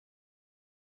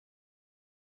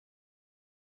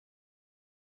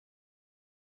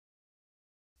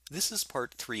This is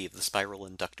part 3 of the spiral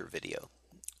inductor video.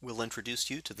 We'll introduce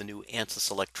you to the new ANSYS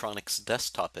Electronics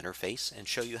desktop interface and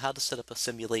show you how to set up a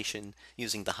simulation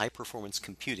using the high-performance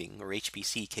computing or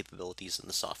HPC capabilities in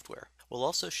the software. We'll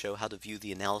also show how to view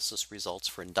the analysis results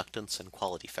for inductance and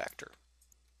quality factor.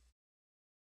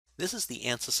 This is the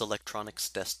ANSYS Electronics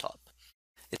desktop.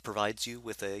 It provides you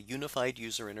with a unified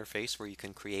user interface where you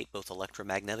can create both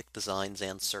electromagnetic designs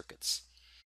and circuits.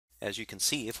 As you can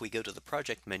see, if we go to the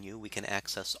project menu, we can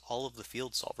access all of the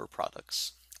field solver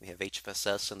products. We have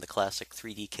HFSS in the classic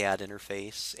 3D CAD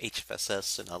interface,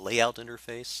 HFSS in a layout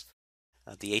interface,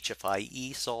 the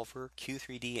HFIE solver,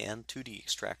 Q3D, and 2D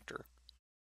extractor.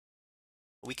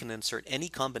 We can insert any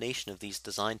combination of these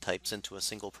design types into a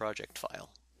single project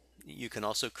file. You can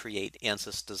also create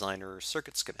ANSYS Designer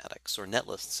circuit schematics or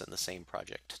netlists in the same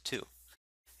project too.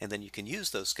 And then you can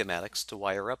use those schematics to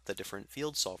wire up the different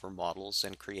field solver models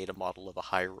and create a model of a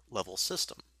higher level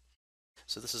system.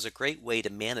 So this is a great way to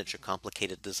manage a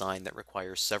complicated design that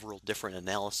requires several different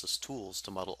analysis tools to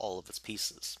model all of its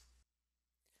pieces.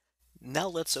 Now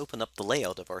let's open up the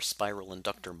layout of our spiral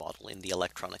inductor model in the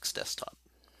electronics desktop.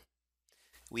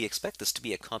 We expect this to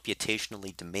be a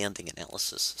computationally demanding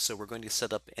analysis, so we're going to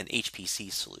set up an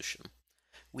HPC solution.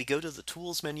 We go to the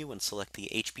Tools menu and select the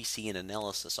HPC and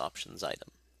Analysis options item.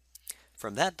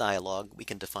 From that dialog, we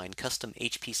can define custom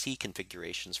HPC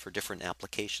configurations for different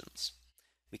applications.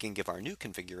 We can give our new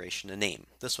configuration a name.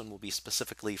 This one will be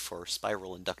specifically for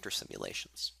spiral inductor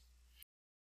simulations.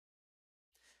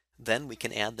 Then we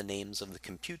can add the names of the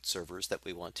compute servers that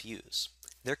we want to use.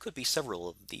 There could be several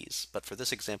of these, but for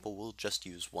this example we'll just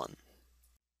use one.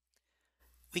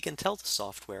 We can tell the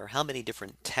software how many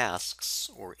different tasks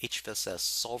or HFSS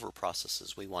solver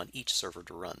processes we want each server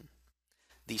to run.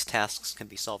 These tasks can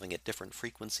be solving at different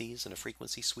frequencies in a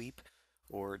frequency sweep,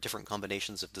 or different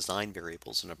combinations of design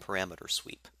variables in a parameter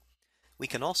sweep. We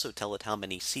can also tell it how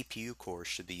many CPU cores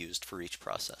should be used for each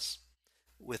process.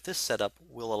 With this setup,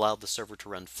 we'll allow the server to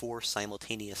run 4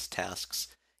 simultaneous tasks,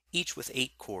 each with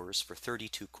 8 cores for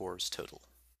 32 cores total.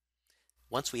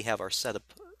 Once we have our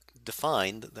setup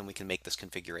defined, then we can make this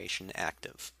configuration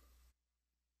active.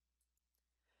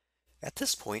 At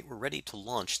this point, we're ready to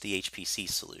launch the HPC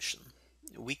solution.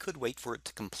 We could wait for it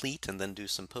to complete and then do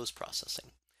some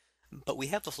post-processing. But we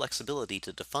have the flexibility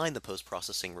to define the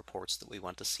post-processing reports that we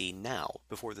want to see now,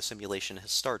 before the simulation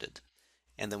has started,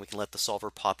 and then we can let the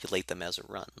solver populate them as it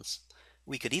runs.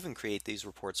 We could even create these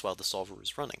reports while the solver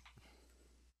is running.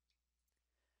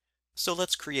 So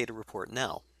let's create a report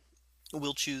now.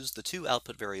 We'll choose the 2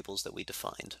 output variables that we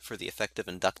defined for the effective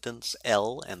inductance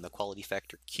L and the quality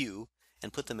factor Q,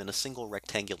 and put them in a single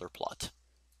rectangular plot.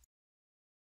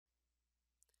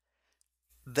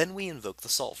 Then we invoke the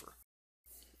solver.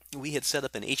 We had set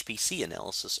up an HPC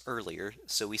analysis earlier,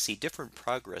 so we see different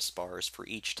progress bars for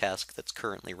each task that's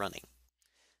currently running.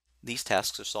 These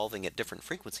tasks are solving at different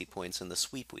frequency points in the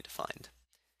sweep we defined.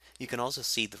 You can also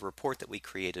see the report that we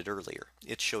created earlier.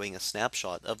 It's showing a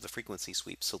snapshot of the frequency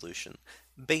sweep solution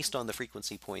based on the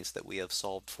frequency points that we have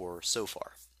solved for so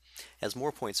far. As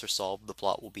more points are solved, the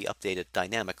plot will be updated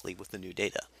dynamically with the new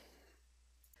data.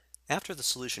 After the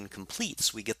solution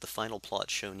completes, we get the final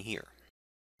plot shown here.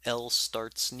 L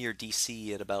starts near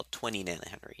DC at about 20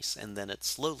 nanohenries, and then it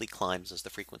slowly climbs as the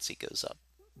frequency goes up.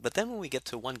 But then when we get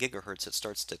to 1 gigahertz, it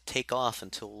starts to take off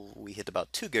until we hit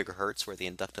about 2 gigahertz, where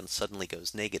the inductance suddenly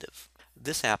goes negative.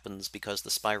 This happens because the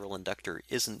spiral inductor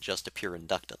isn't just a pure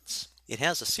inductance. It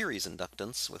has a series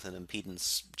inductance with an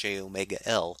impedance j omega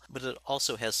L, but it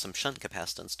also has some shunt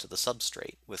capacitance to the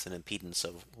substrate with an impedance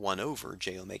of 1 over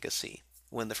j omega C.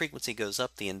 When the frequency goes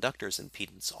up, the inductor's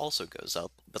impedance also goes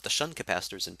up, but the shunt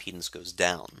capacitor's impedance goes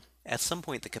down. At some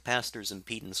point, the capacitor's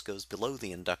impedance goes below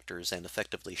the inductor's and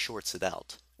effectively shorts it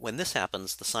out. When this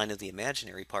happens, the sign of the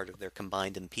imaginary part of their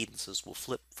combined impedances will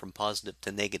flip from positive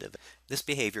to negative. This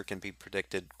behavior can be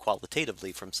predicted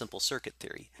qualitatively from simple circuit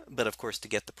theory, but of course to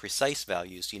get the precise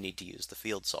values you need to use the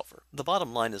field solver. The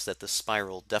bottom line is that this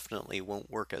spiral definitely won't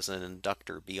work as an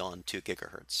inductor beyond 2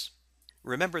 gigahertz.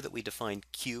 Remember that we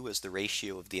defined Q as the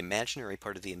ratio of the imaginary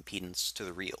part of the impedance to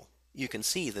the real. You can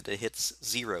see that it hits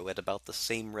 0 at about the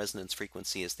same resonance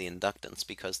frequency as the inductance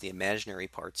because the imaginary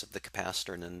parts of the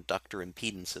capacitor and inductor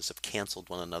impedances have canceled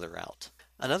one another out.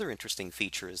 Another interesting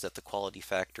feature is that the quality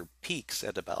factor peaks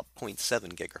at about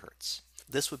 0.7 gigahertz.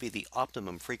 This would be the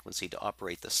optimum frequency to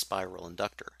operate the spiral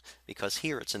inductor, because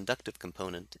here its inductive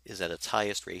component is at its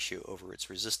highest ratio over its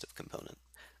resistive component,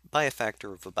 by a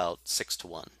factor of about 6 to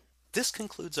 1. This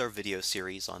concludes our video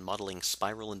series on modeling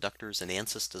spiral inductors in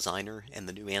ANSYS Designer and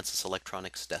the new ANSYS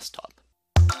Electronics desktop.